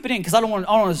trying to keep it in because I don't want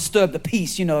to disturb the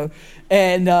peace, you know.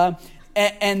 And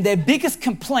their biggest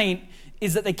complaint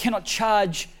is that they cannot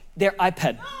charge their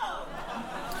iPad.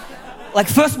 Like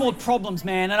first world problems,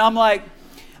 man. And I'm like,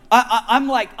 I'm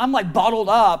like bottled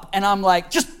up, and I'm like,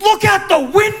 just look out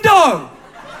the window,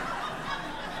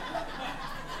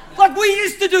 like we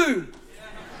used to do.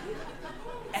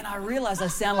 And I realize I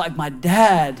sound like my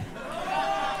dad.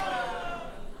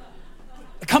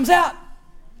 It comes out.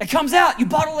 You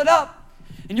bottle it up,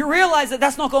 and you realize that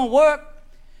that's not going to work.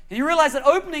 And you realize that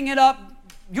opening it up,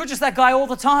 you're just that guy all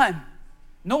the time.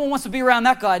 No one wants to be around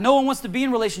that guy. No one wants to be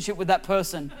in relationship with that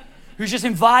person who's just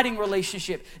inviting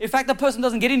relationship. In fact, that person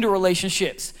doesn't get into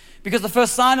relationships because the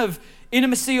first sign of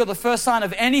intimacy or the first sign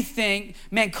of anything,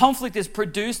 man, conflict is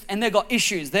produced, and they've got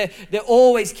issues. They're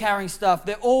always carrying stuff.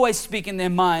 They're always speaking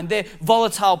their mind. They're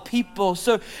volatile people.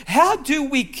 So how do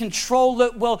we control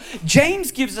it? Well,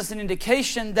 James gives us an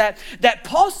indication that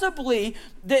possibly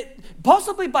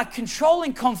by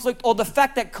controlling conflict, or the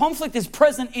fact that conflict is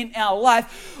present in our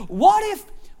life, what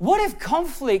if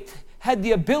conflict had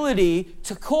the ability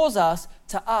to cause us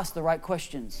to ask the right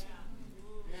questions?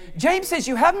 James says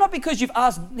you have not because you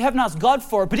haven't asked God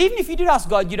for it, but even if you did ask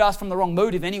God, you'd ask from the wrong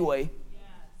motive anyway.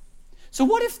 So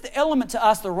what if the element to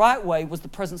ask the right way was the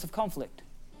presence of conflict?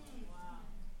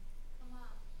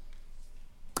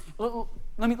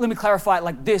 Let me clarify it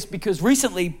like this, because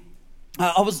recently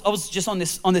I was just on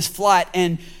this flight,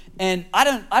 and I'm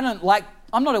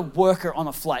not a worker on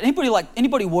a flight.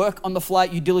 Anybody work on the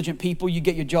flight? You diligent people, you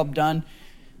get your job done.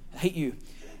 I hate you.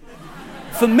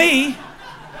 For me,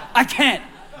 I can't.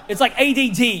 It's like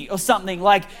ADD or something.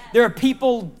 Like there are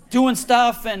people doing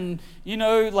stuff, and you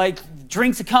know, like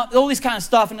drinks are coming, all this kind of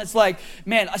stuff, and it's like,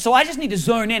 man. So I just need to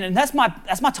zone in, and that's my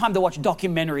time to watch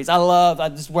documentaries.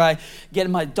 This is where I get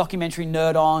my documentary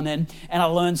nerd on, and I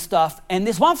learn stuff. And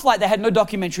this one flight, they had no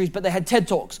documentaries, but they had TED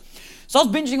Talks. So I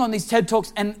was binging on these TED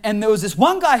Talks, and there was this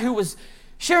one guy who was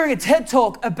sharing a TED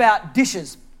Talk about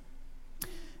dishes.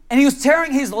 And he was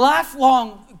sharing his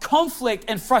lifelong conflict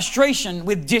and frustration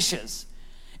with dishes.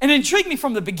 And it intrigued me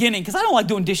from the beginning, because I don't like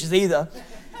doing dishes either.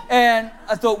 And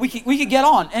I thought we could get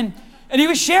on. And he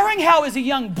was sharing how as a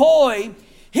young boy,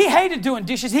 he hated doing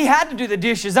dishes. He had to do the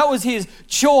dishes. That was his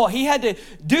chore. He had to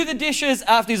do the dishes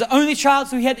after he was the only child,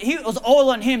 so it was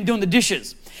all on him doing the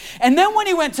dishes. And then when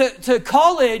he went to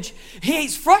college,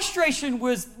 his frustration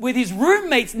was with his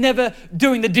roommates never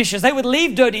doing the dishes. They would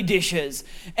leave dirty dishes.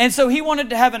 And so he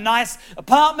wanted to have a nice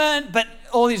apartment, but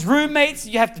all his roommates,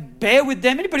 you have to bear with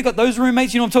them. Anybody got those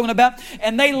roommates, you know what I'm talking about?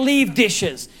 And they leave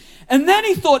dishes. And then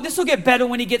he thought this will get better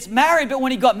when he gets married, but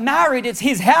when he got married, it's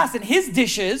his house and his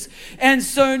dishes. And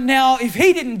so now if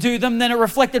he didn't do them, then it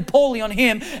reflected poorly on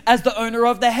him as the owner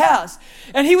of the house.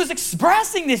 And he was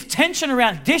expressing this tension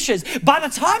around dishes. By the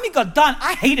time he got done,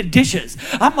 I hated dishes.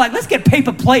 I'm like, let's get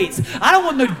paper plates. I don't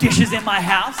want no dishes in my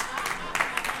house.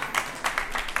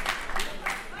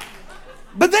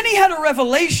 But then he had a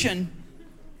revelation,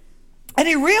 and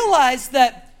he realized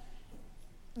that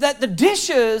the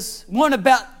dishes weren't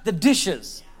about the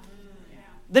dishes.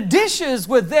 The dishes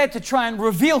were there to try and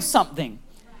reveal something.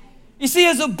 You see,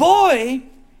 as a boy,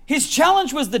 his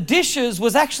challenge was the dishes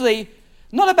was actually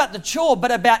not about the chore,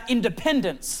 but about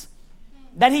independence.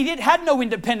 That he had no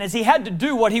independence. He had to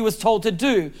do what he was told to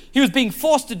do. He was being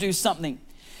forced to do something.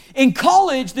 In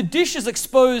college, the dishes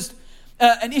exposed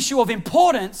an issue of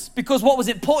importance, because what was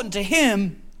important to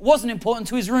him wasn't important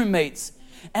to his roommates.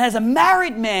 And as a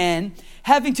married man,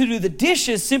 having to do the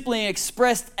dishes simply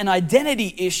expressed an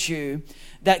identity issue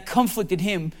that conflicted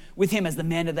with him as the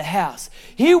man of the house.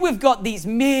 Here we've got these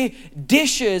mere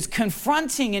dishes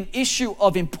confronting an issue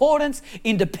of importance,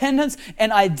 independence,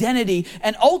 and identity.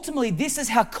 And ultimately, this is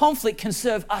how conflict can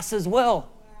serve us as well.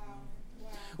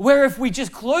 Where if we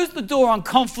just close the door on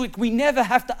conflict, we never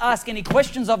have to ask any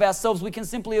questions of ourselves. We can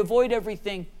simply avoid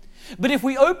everything. But if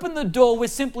we open the door, we're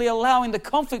simply allowing the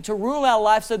conflict to rule our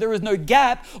life, so there is no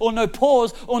gap or no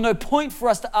pause or no point for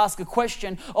us to ask a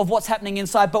question of what's happening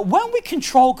inside. But when we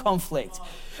control conflict,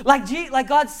 like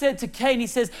God said to Cain, he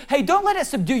says, hey, don't let it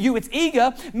subdue you. It's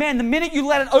eager. Man, the minute you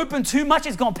let it open too much,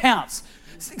 it's going to pounce.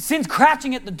 Sin's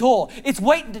crouching at the door. It's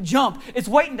waiting to jump. It's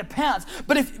waiting to pounce.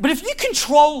 But if you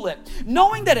control it,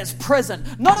 knowing that it's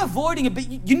present, not avoiding it, but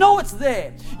you know it's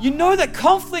there. You know that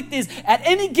conflict is at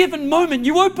any given moment.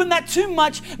 You open that too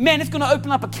much, man, it's going to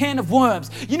open up a can of worms.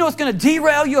 You know it's going to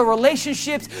derail your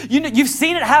relationships. You know, you've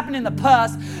seen it happen in the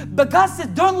past. But God says,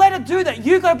 don't let it do that.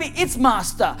 You've got to be its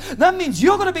master. That means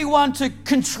you're going to be one to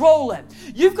control it.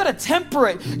 You've got to temper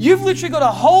it. You've literally got to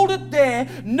hold it there,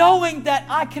 knowing that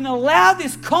I can allow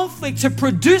this conflict to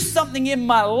produce something in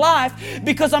my life,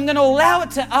 because I'm going to allow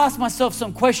it to ask myself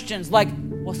some questions like,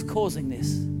 what's causing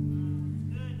this?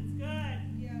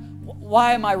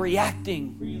 Why am I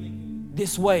reacting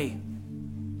this way?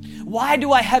 Why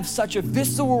do I have such a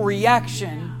visceral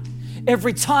reaction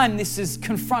every time this is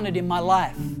confronted in my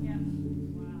life?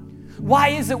 Why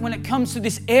is it when it comes to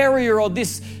this area or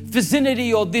this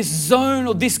vicinity or this zone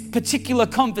or this particular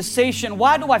conversation,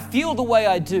 why do I feel the way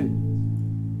I do?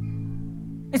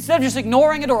 Instead of just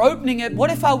ignoring it or opening it, what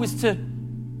if I was to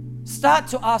start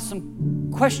to ask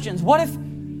some questions? What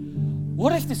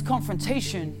if this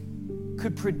confrontation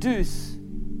could produce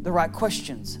the right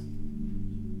questions?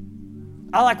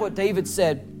 I like what David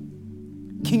said,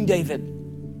 King David.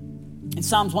 In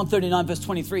Psalms 139, verse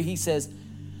 23, he says,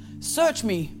 search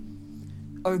me,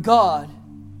 O God,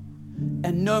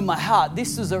 and know my heart.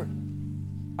 This is a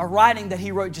writing that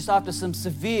he wrote just after some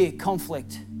severe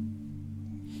conflict.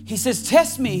 He says,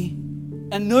 test me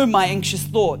and know my anxious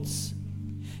thoughts.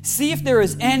 See if there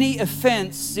is any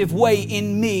offensive way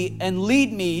in me and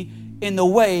lead me in the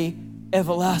way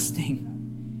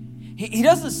everlasting. He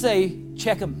doesn't say,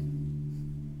 check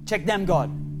them. Check them,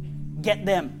 God. Get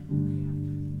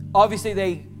them. Obviously,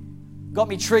 they got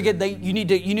me triggered. You need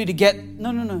to get...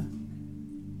 No.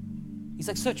 He's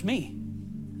like, search me.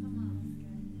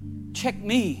 Check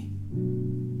me.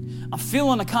 I'm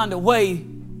feeling a kind of way.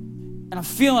 And I'm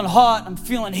feeling hot, I'm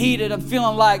feeling heated, I'm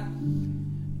feeling like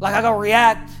I gotta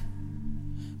react.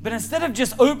 But instead of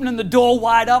just opening the door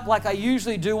wide up like I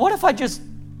usually do, what if I just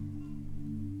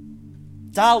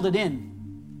dialed it in?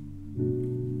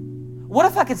 What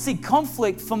if I could see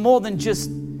conflict for more than just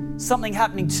something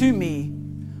happening to me?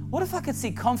 What if I could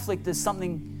see conflict as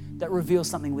something that reveals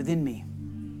something within me?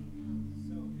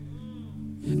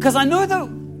 Because I know that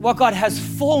what God has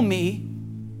for me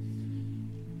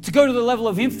to go to the level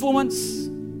of influence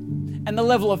and the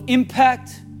level of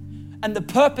impact and the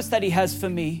purpose that he has for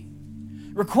me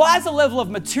requires a level of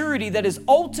maturity that is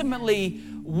ultimately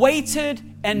weighted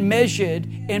and measured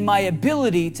in my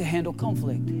ability to handle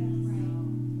conflict.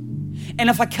 And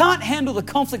if I can't handle the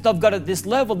conflict I've got at this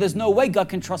level, there's no way God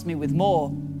can trust me with more.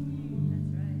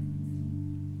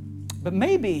 But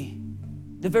maybe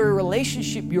the very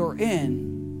relationship you're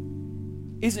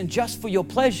in isn't just for your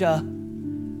pleasure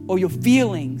or your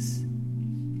feelings,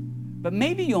 but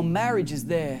maybe your marriage is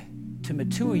there to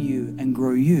mature you and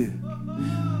grow you.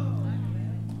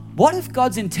 What if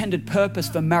God's intended purpose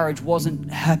for marriage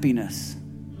wasn't happiness?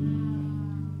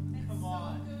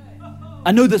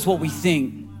 I know that's what we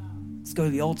think. Let's go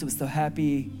to the altar, we're so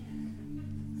happy.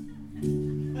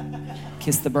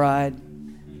 Kiss the bride.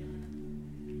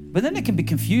 But then it can be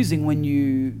confusing when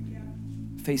you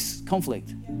face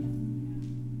conflict.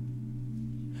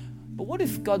 But what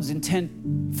if God's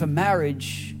intent for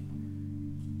marriage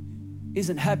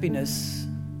isn't happiness,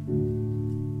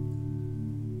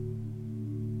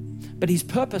 but his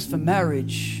purpose for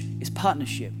marriage is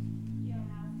partnership?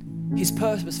 His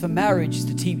purpose for marriage is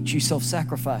to teach you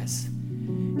self-sacrifice.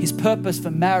 His purpose for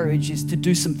marriage is to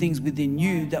do some things within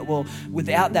you that will,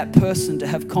 without that person to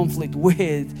have conflict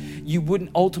with, you wouldn't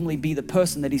ultimately be the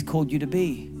person that he's called you to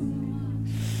be.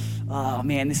 Oh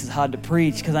man, this is hard to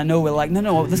preach because I know we're like,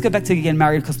 no, let's go back to getting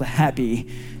married because we're happy.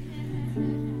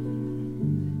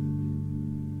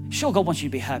 Sure, God wants you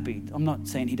to be happy. I'm not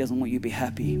saying he doesn't want you to be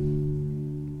happy.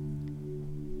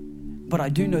 But I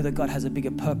do know that God has a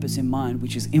bigger purpose in mind,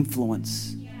 which is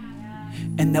influence.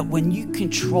 And that when you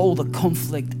control the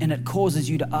conflict and it causes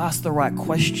you to ask the right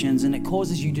questions and it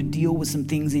causes you to deal with some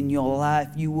things in your life,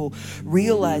 you will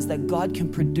realize that God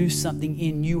can produce something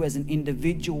in you as an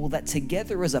individual, that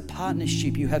together as a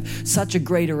partnership, you have such a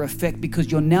greater effect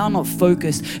because you're now not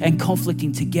focused and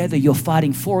conflicting together. You're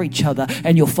fighting for each other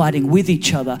and you're fighting with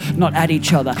each other, not at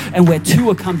each other. And where two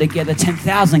are come together,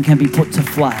 10,000 can be put to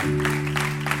flight.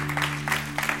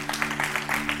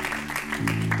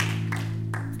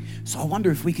 So I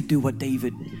wonder if we could do what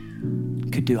David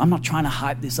could do. I'm not trying to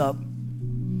hype this up.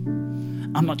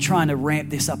 I'm not trying to ramp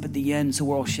this up at the end so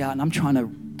we're all shouting. I'm trying to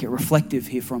get reflective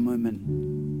here for a moment.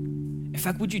 In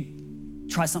fact, would you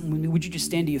try something with me? Would you just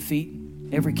stand to your feet?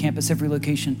 Every campus, every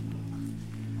location.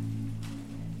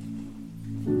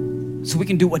 So we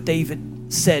can do what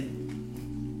David said.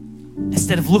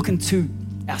 Instead of looking to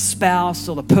our spouse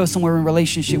or the person we're in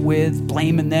relationship with,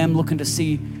 blaming them, looking to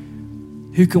see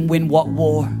who can win what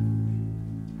war.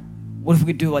 What if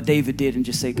we could do what David did and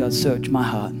just say, God, search my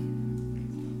heart.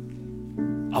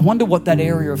 I wonder what that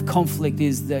area of conflict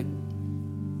is that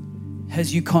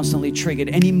has you constantly triggered.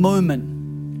 Any moment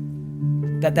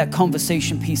that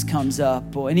conversation piece comes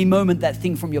up, or any moment that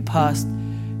thing from your past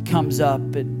comes up,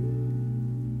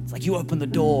 it's like you open the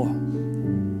door.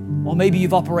 Or maybe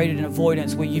you've operated in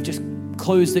avoidance where you've just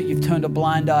closed it, you've turned a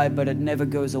blind eye, but it never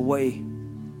goes away.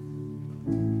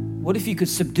 What if you could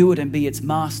subdue it and be its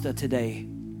master today,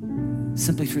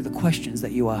 simply through the questions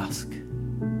that you ask?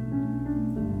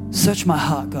 Search my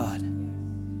heart, God.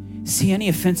 See any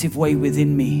offensive way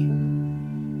within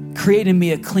me. Create in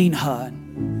me a clean heart.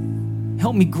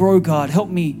 Help me grow, God. Help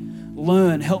me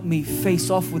learn. Help me face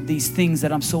off with these things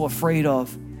that I'm so afraid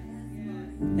of.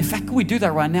 In fact, can we do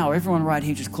that right now? Everyone right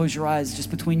here, just close your eyes, just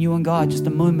between you and God, just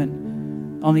a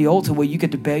moment on the altar where you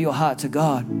get to bare your heart to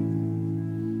God.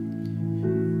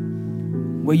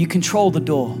 Where you control the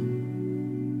door.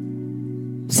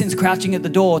 Sin's crouching at the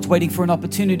door, it's waiting for an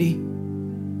opportunity.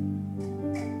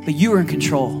 But you're in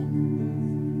control.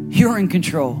 You're in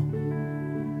control.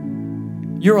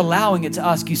 You're allowing it to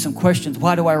ask you some questions.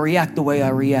 Why do I react the way I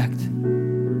react?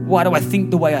 Why do I think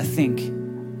the way I think?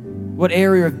 What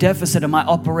area of deficit am I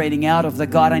operating out of that,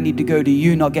 God, I need to go to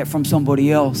you, not get from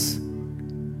somebody else?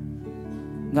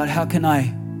 God, how can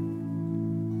I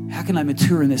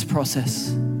mature in this process?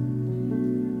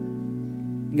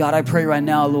 God, I pray right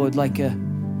now, Lord, like a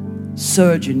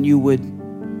surgeon, you would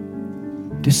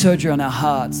do surgery on our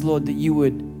hearts, Lord, that you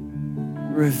would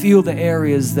reveal the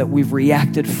areas that we've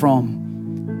reacted from,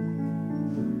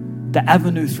 the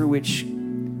avenue through which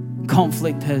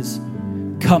conflict has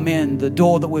come in, the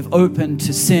door that we've opened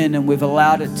to sin and we've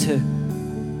allowed it to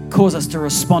cause us to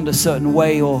respond a certain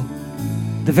way, or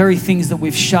the very things that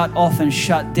we've shut off and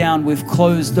shut down, we've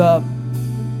closed up,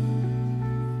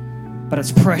 but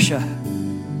it's pressure.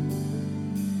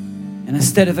 And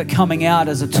instead of it coming out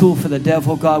as a tool for the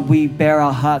devil, God, we bare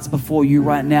our hearts before you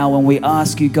right now and we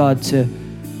ask you, God, to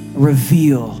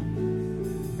reveal,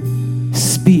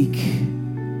 speak,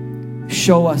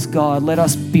 show us, God. Let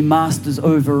us be masters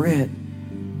over it,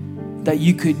 that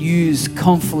you could use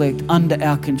conflict under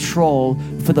our control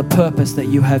for the purpose that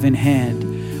you have in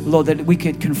hand. Lord, that we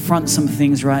could confront some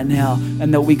things right now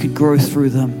and that we could grow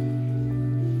through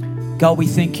them. God, we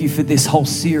thank you for this whole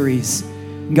series.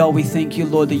 God, we thank you,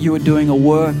 Lord, that you are doing a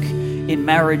work in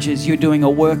marriages. You're doing a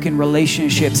work in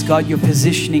relationships. God, you're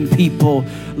positioning people,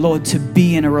 Lord, to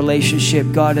be in a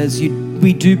relationship. God, as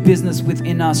we do business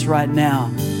within us right now,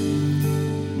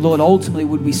 Lord, ultimately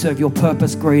would we serve your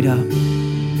purpose greater?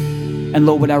 And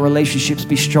Lord, would our relationships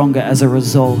be stronger as a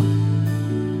result?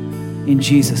 In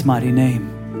Jesus' mighty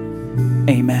name,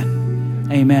 amen.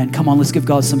 Amen. Come on, let's give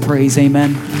God some praise.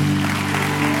 Amen.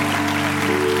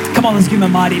 Come on, let's give him a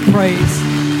mighty praise.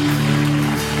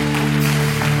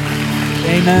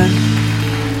 Amen.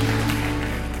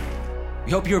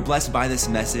 We hope you are blessed by this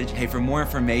message. Hey, for more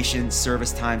information,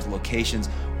 service times, locations,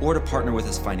 or to partner with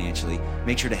us financially,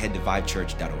 make sure to head to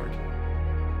vibechurch.org.